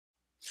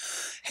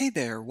Hey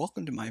there,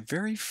 welcome to my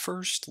very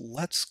first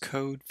Let's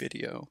Code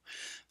video.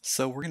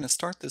 So we're going to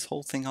start this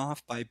whole thing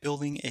off by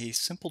building a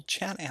simple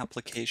chat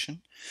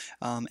application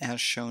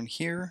as shown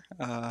here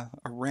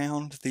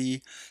around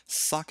the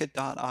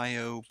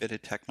socket.io bit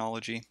of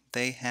technology.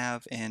 They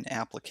have an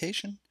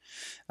application.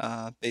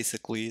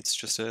 Basically, it's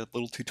just a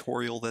little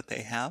tutorial that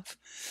they have.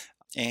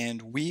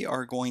 And we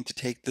are going to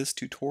take this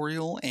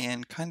tutorial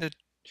and kind of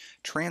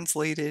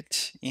translate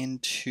it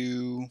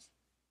into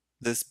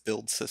this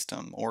build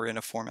system or in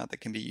a format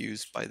that can be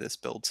used by this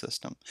build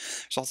system.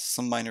 There's also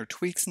some minor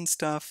tweaks and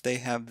stuff. They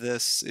have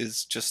this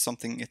is just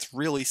something, it's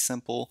really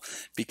simple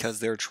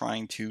because they're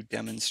trying to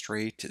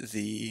demonstrate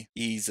the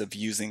ease of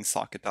using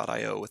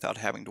socket.io without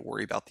having to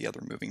worry about the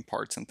other moving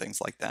parts and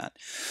things like that.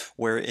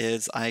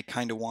 Whereas I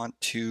kind of want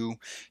to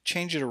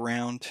change it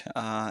around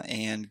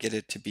and get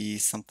it to be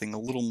something a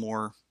little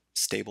more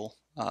stable.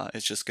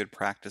 It's just good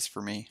practice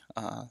for me.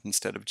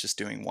 Instead of just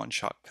doing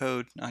one-shot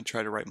code, I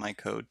try to write my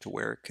code to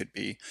where it could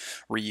be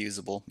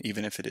reusable,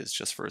 even if it is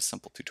just for a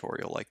simple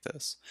tutorial like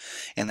this.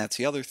 And that's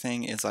the other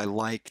thing is I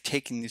like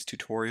taking these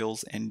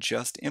tutorials and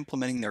just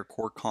implementing their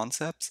core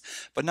concepts,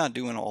 but not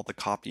doing all the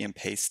copy and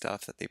paste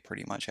stuff that they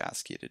pretty much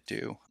ask you to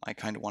do. I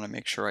kind of want to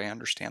make sure I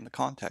understand the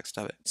context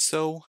of it.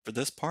 So for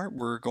this part,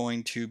 we're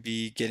going to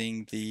be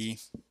getting the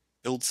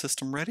build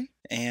system ready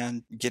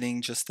and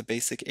getting just the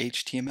basic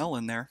HTML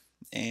in there.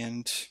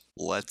 And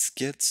let's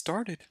get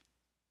started.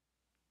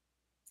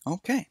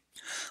 Okay,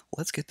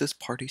 let's get this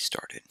party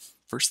started.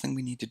 First thing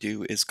we need to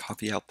do is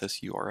copy out this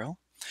URL.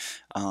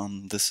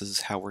 This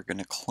is how we're going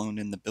to clone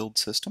in the build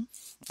system.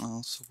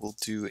 So we'll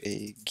do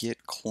a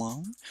git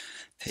clone,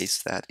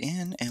 paste that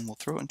in, and we'll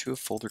throw it into a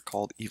folder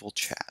called evil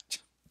chat.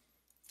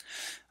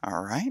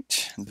 All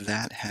right,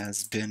 that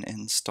has been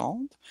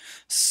installed.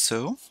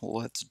 So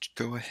let's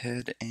go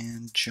ahead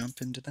and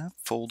jump into that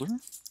folder.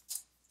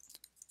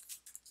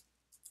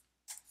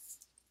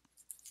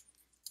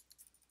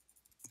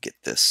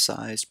 Get this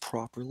sized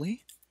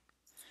properly.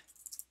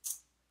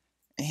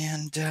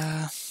 And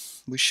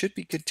we should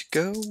be good to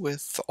go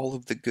with all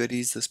of the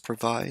goodies this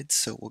provides.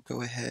 So we'll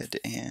go ahead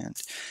and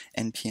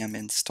npm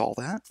install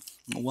that.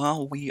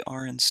 While we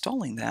are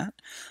installing that,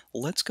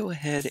 let's go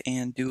ahead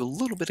and do a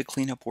little bit of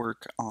cleanup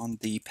work on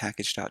the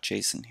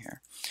package.json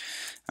here.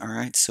 All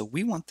right, so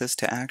we want this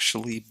to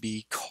actually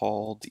be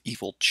called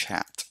evil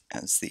chat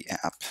as the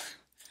app.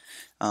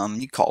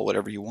 You call it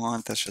whatever you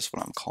want. That's just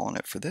what I'm calling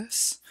it for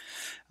this.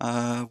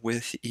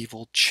 With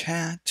evil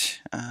chat,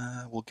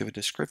 we'll give a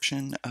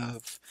description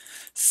of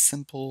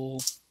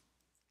simple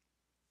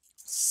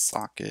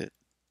socket.io.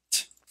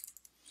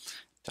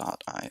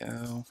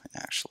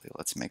 Actually,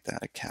 let's make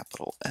that a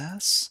capital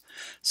S.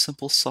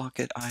 Simple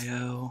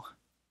socket.io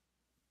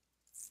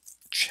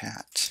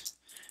chat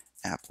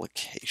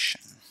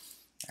application.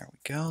 There we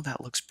go.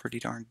 That looks pretty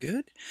darn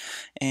good.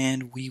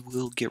 And we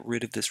will get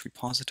rid of this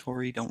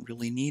repository. Don't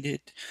really need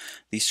it.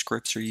 These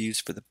scripts are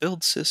used for the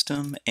build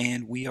system,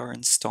 and we are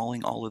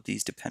installing all of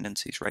these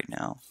dependencies right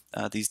now.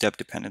 These dev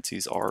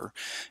dependencies are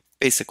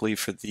basically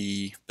for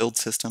the build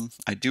system.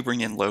 I do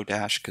bring in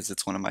Lodash because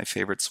it's one of my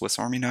favorite Swiss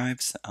Army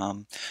knives,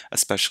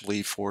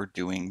 especially for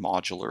doing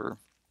modular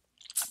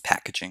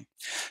packaging.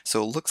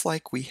 So it looks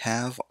like we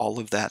have all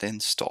of that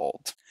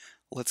installed.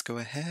 Let's go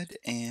ahead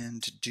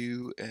and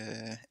do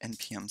a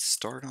npm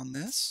start on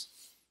this.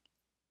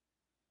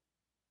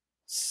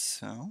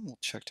 So we'll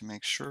check to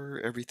make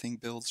sure everything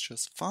builds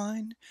just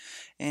fine,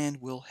 and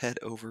we'll head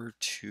over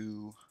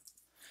to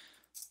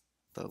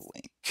the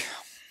link.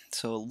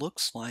 So it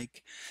looks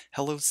like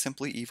Hello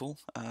Simply Evil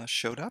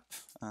showed up.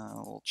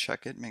 We'll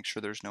check it, make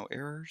sure there's no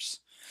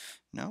errors.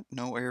 Nope,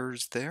 no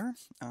errors there.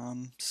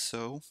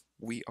 So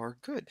we are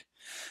good.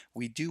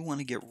 We do want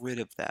to get rid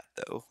of that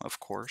though, of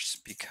course,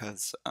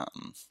 because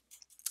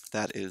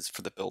that is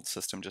for the build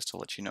system, just to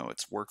let you know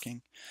it's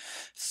working.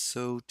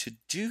 So to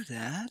do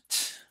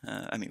that,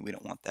 I mean, we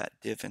don't want that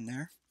div in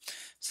there.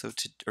 So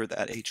or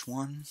that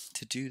h1,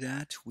 to do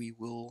that, we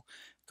will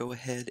go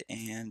ahead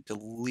and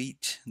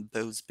delete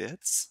those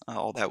bits.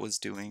 All that was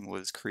doing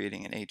was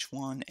creating an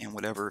h1, and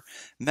whatever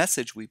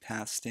message we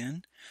passed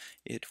in,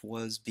 it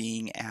was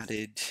being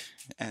added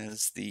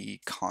as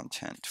the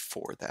content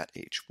for that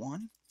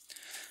h1.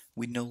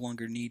 We no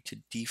longer need to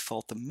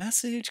default the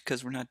message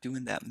because we're not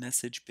doing that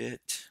message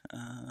bit.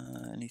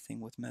 Anything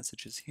with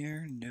messages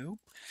here? Nope.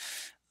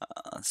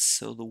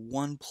 So the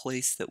one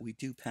place that we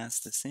do pass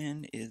this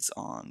in is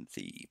on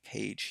the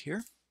page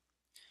here.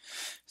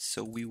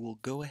 So we will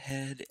go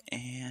ahead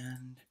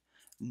and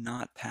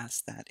not pass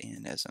that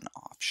in as an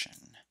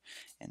option.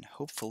 And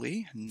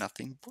hopefully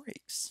nothing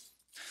breaks.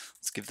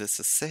 Let's give this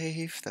a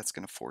save. That's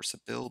going to force a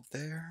build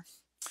there.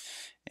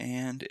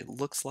 And it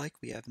looks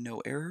like we have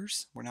no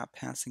errors. We're not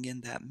passing in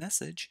that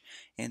message.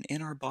 And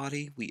in our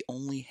body, we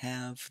only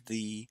have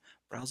the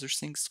browser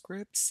sync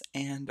scripts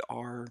and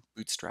our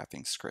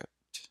bootstrapping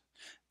script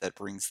that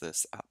brings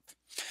this up.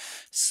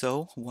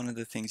 So one of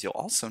the things you'll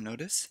also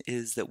notice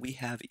is that we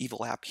have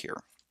evil app here.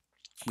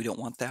 We don't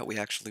want that. We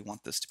actually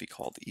want this to be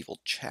called evil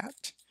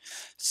chat.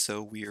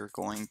 So we are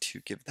going to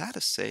give that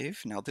a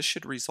save. Now this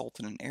should result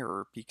in an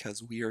error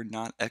because we are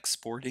not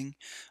exporting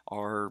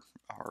our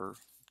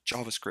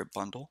JavaScript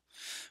bundle.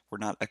 We're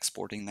not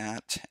exporting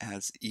that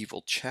as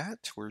evil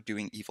chat. We're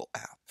doing evil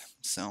app.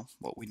 So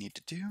what we need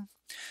to do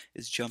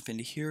is jump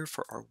into here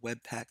for our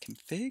webpack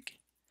config,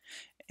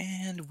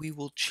 and we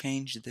will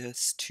change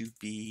this to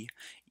be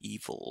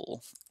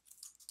evil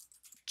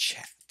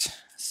chat.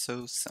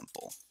 So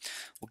simple.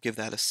 We'll give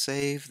that a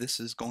save. This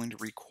is going to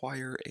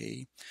require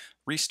a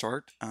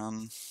restart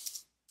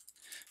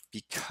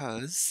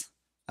because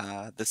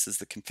this is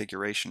the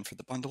configuration for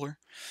the bundler.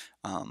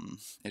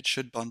 It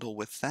should bundle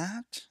with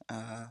that.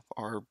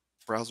 Our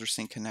browser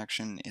sync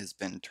connection has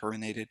been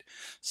terminated,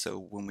 so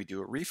when we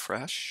do a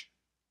refresh,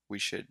 we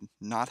should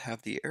not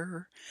have the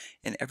error,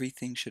 and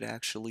everything should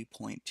actually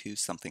point to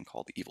something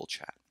called evil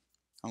chat.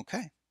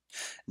 Okay,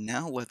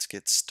 now let's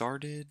get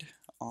started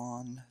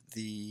on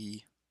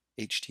the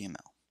HTML.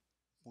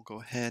 We'll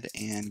go ahead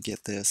and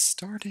get this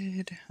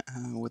started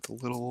with a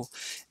little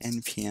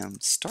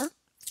npm start.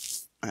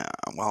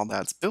 While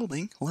that's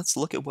building, let's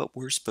look at what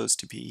we're supposed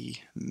to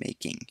be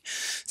making.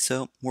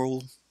 So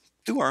we'll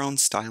do our own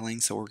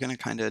styling, so we're going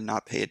to kind of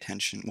not pay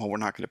attention. Well, we're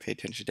not going to pay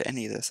attention to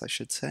any of this, I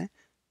should say.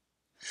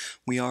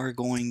 We are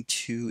going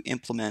to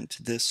implement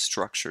this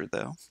structure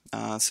though.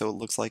 So it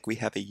looks like we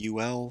have a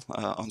UL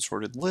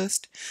unsorted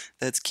list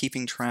that's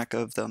keeping track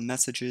of the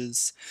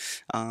messages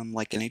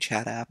like in a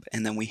chat app,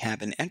 and then we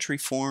have an entry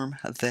form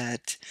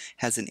that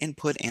has an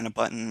input and a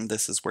button.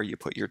 This is where you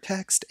put your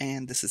text,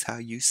 and this is how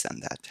you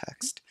send that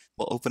text.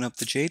 We'll open up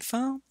the Jade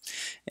file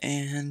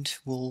and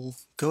we'll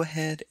go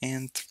ahead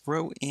and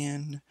throw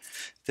in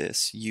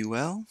this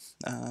UL.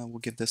 We'll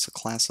give this a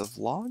class of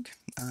log.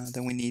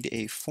 Then we need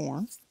a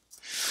form.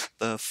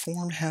 The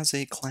form has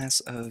a class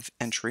of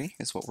entry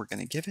is what we're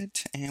going to give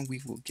it, and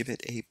we will give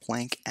it a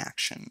blank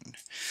action.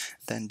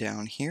 Then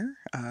down here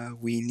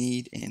we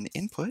need an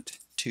input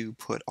to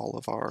put all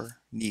of our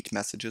neat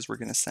messages we're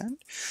going to send.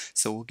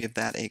 So we'll give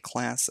that a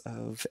class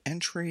of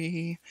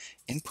entry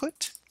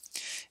input,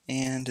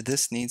 and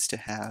this needs to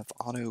have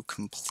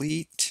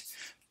autocomplete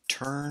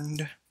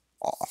turned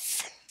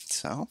off.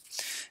 So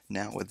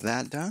now with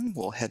that done,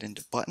 we'll head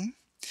into button.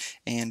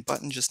 And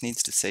button just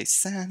needs to say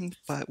send,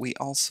 but we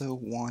also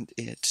want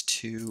it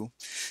to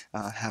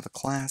have a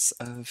class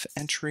of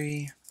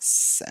entry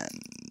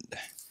send.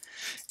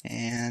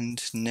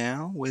 And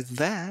now with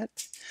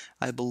that,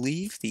 I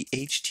believe the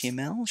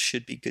HTML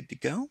should be good to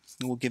go.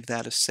 We'll give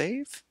that a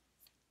save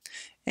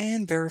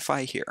and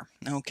verify here.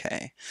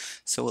 Okay,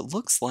 so it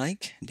looks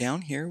like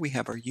down here we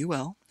have our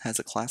UL has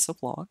a class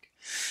of log.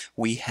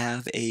 We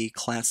have a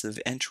class of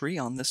entry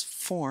on this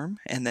form,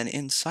 and then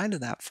inside of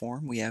that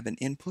form we have an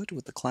input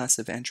with the class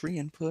of entry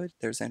input.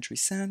 There's entry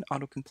send,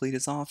 autocomplete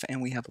is off,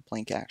 and we have a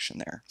blank action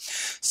there.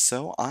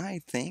 So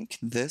I think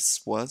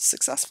this was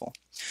successful.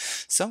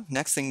 So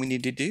next thing we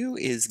need to do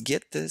is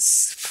get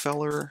this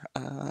feller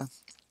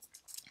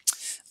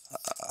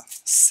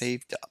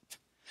saved up.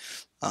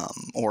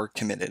 Or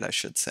committed, I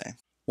should say.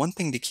 One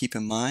thing to keep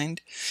in mind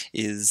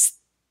is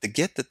the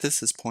Git that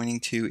this is pointing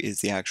to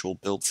is the actual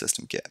build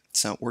system Git.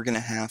 So we're going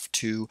to have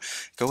to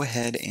go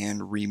ahead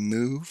and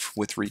remove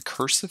with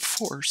recursive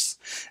force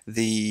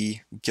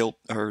the guilt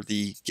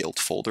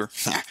folder,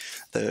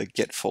 the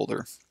Git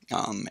folder,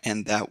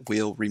 and that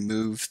will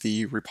remove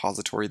the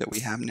repository that we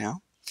have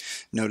now.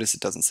 Notice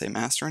it doesn't say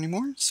master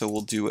anymore, so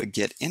we'll do a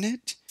git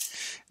init,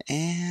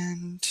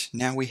 and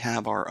now we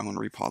have our own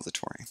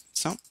repository.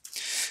 So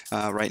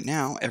right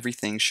now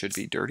everything should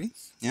be dirty.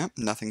 Yep,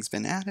 nothing's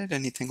been added,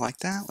 anything like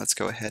that. Let's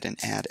go ahead and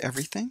add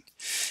everything,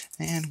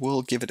 and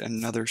we'll give it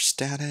another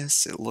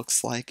status. It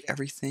looks like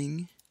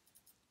everything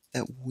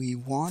that we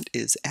want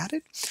is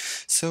added.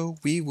 So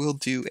we will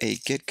do a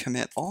git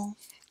commit all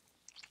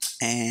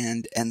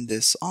and end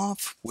this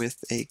off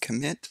with a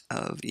commit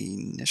of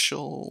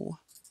initial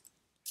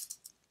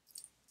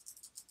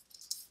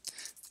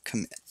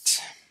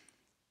commit.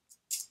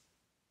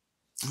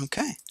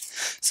 Okay,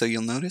 so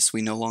you'll notice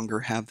we no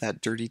longer have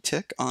that dirty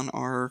tick on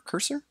our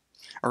cursor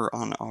or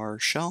on our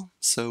shell,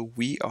 so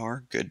we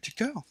are good to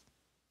go.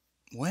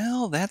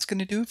 Well, that's going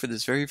to do it for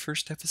this very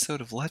first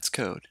episode of Let's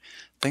Code.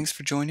 Thanks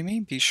for joining me.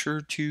 Be sure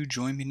to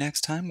join me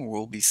next time where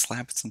we'll be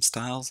slapping some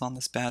styles on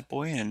this bad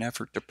boy in an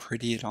effort to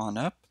pretty it on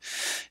up.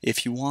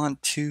 If you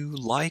want to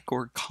like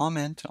or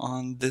comment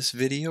on this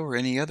video or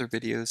any other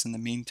videos in the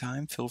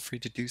meantime, feel free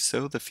to do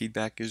so. The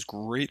feedback is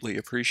greatly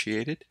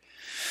appreciated.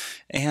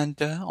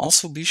 And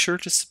also be sure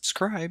to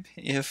subscribe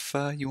if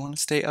you want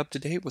to stay up to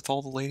date with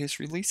all the latest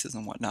releases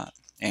and whatnot.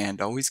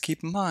 And always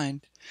keep in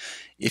mind,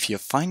 if you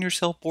find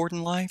yourself bored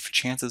in life,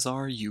 chances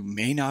are you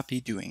may not be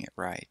doing it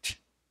right.